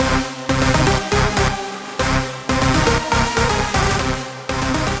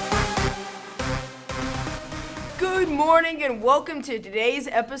morning and welcome to today's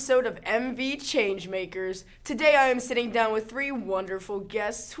episode of MV Changemakers. Today I am sitting down with three wonderful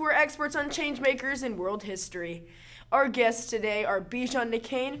guests who are experts on changemakers in world history. Our guests today are Bijan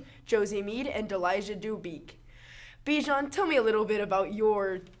Nicane, Josie Mead, and Delijah Dubik. Bijan, tell me a little bit about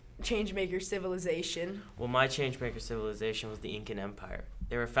your changemaker civilization. Well, my changemaker civilization was the Incan Empire.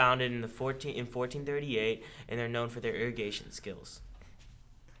 They were founded in 1438, and they're known for their irrigation skills.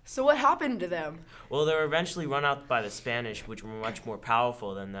 So what happened to them? Well, they were eventually run out by the Spanish, which were much more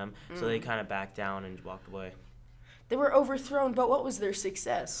powerful than them, so they kind of backed down and walked away. They were overthrown, but what was their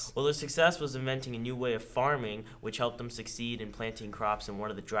success? Well, their success was inventing a new way of farming, which helped them succeed in planting crops in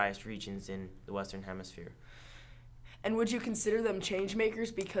one of the driest regions in the Western Hemisphere. And would you consider them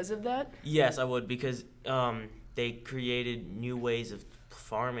changemakers because of that? Yes, I would, because they created new ways of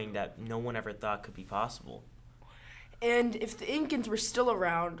farming that no one ever thought could be possible. And if the Incans were still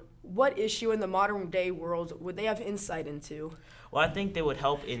around, what issue in the modern day world would they have insight into? Well, I think they would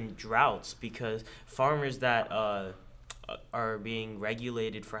help in droughts because farmers that are being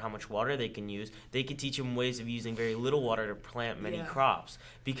regulated for how much water they can use, they could teach them ways of using very little water to plant many crops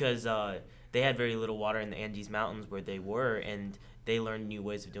because they had very little water in the Andes Mountains where they were, and they learned new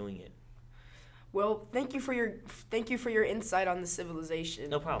ways of doing it. Well, thank you for your insight on the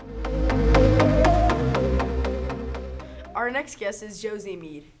civilization. No problem. Our next guest is Josie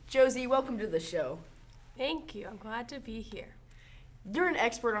Mead. Josie, welcome to the show. Thank you. I'm glad to be here. You're an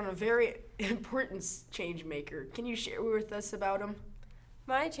expert on a very important change maker. Can you share with us about him?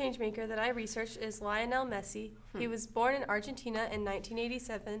 My changemaker that I researched is Lionel Messi. He was born in Argentina in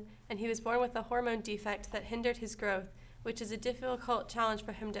 1987, and he was born with a hormone defect that hindered his growth, which is a difficult challenge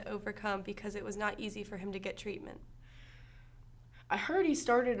for him to overcome because it was not easy for him to get treatment. I heard he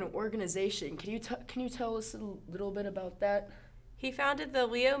started an organization. Can you tell us a little bit about that? He founded the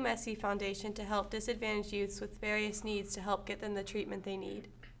Leo Messi Foundation to help disadvantaged youths with various needs to help get them the treatment they need.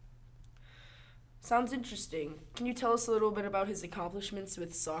 Sounds interesting. Can you tell us a little bit about his accomplishments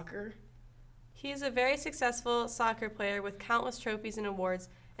with soccer? He is a very successful soccer player with countless trophies and awards,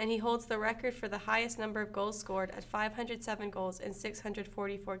 and he holds the record for the highest number of goals scored at 507 goals in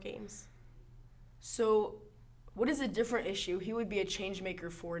 644 games. So, what is a different issue he would be a changemaker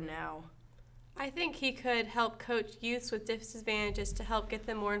for now? I think he could help coach youths with disadvantages to help get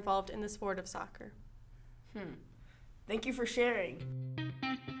them more involved in the sport of soccer. Thank you for sharing.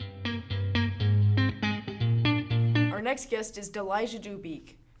 Our next guest is Delijah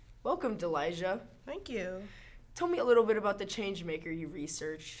Dubik. Welcome, Delijah. Thank you. Tell me a little bit about the changemaker you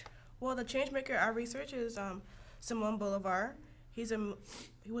researched. Well, the changemaker I research is Simon Bolivar. He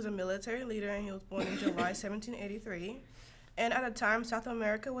was a military leader, and he was born in July 1783. And at the time, South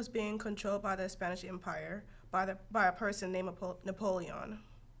America was being controlled by the Spanish Empire by a person named Napoleon.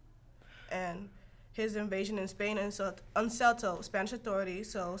 And his invasion in Spain unsettled Spanish authority,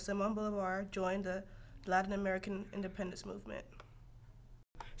 so Simon Bolivar joined the Latin American independence movement.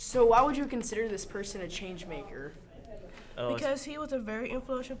 So why would you consider this person a changemaker? Because he was a very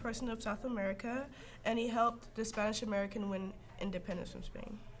influential person of South America, and he helped the Spanish American win independence from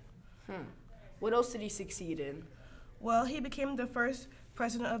Spain. What else did he succeed in? Well, he became the first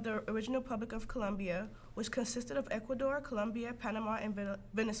president of the original Republic of Colombia, which consisted of Ecuador, Colombia, Panama, and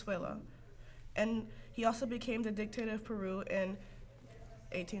Venezuela. And he also became the dictator of Peru in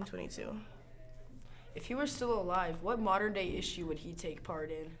 1822. If he were still alive, what modern-day issue would he take part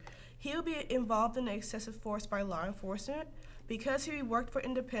in? He would be involved in the excessive force by law enforcement. Because he worked for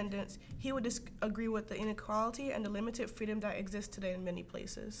independence, he would disagree with the inequality and the limited freedom that exists today in many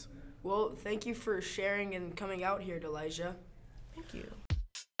places. Well, thank you for sharing and coming out here, Delijah. Thank you.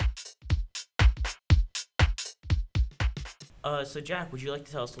 So Jack, would you like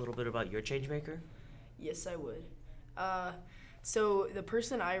to tell us a little bit about your changemaker? Yes, I would. So the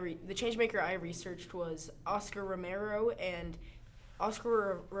changemaker I researched was Oscar Romero, and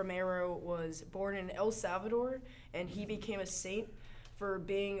Oscar Romero was born in El Salvador, and he became a saint for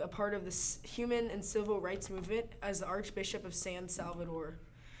being a part of the human and civil rights movement as the Archbishop of San Salvador.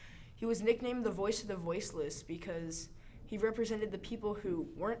 He was nicknamed the voice of the voiceless because he represented the people who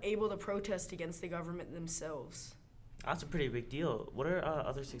weren't able to protest against the government themselves. That's a pretty big deal. What are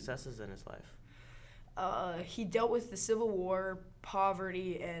other successes in his life? He dealt with the Civil War,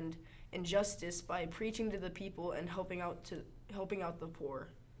 poverty, and injustice by preaching to the people and helping out the poor.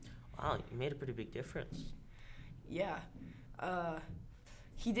 Wow, you made a pretty big difference. Yeah,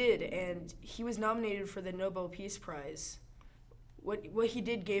 he did, and he was nominated for the Nobel Peace Prize. What he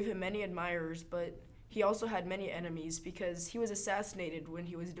did gave him many admirers, but he also had many enemies because he was assassinated when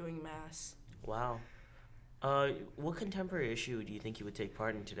he was doing mass. Wow. What contemporary issue do you think you would take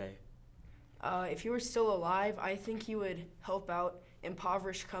part in today? If he were still alive, I think he would help out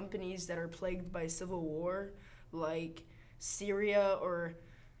impoverished companies that are plagued by civil war, like Syria, or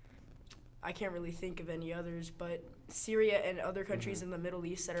I can't really think of any others, but Syria and other countries in the Middle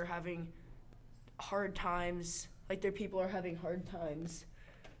East that are having hard times, like their people are having hard times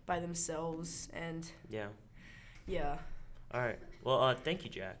by themselves, and Yeah. yeah. All right. Well, thank you,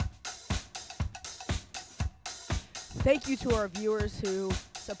 Jack. Thank you to our viewers who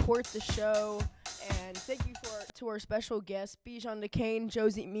support the show, and thank you to our special guests, Bijan DeCane,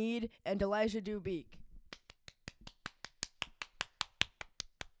 Josie Mead, and Elijah Dubeek.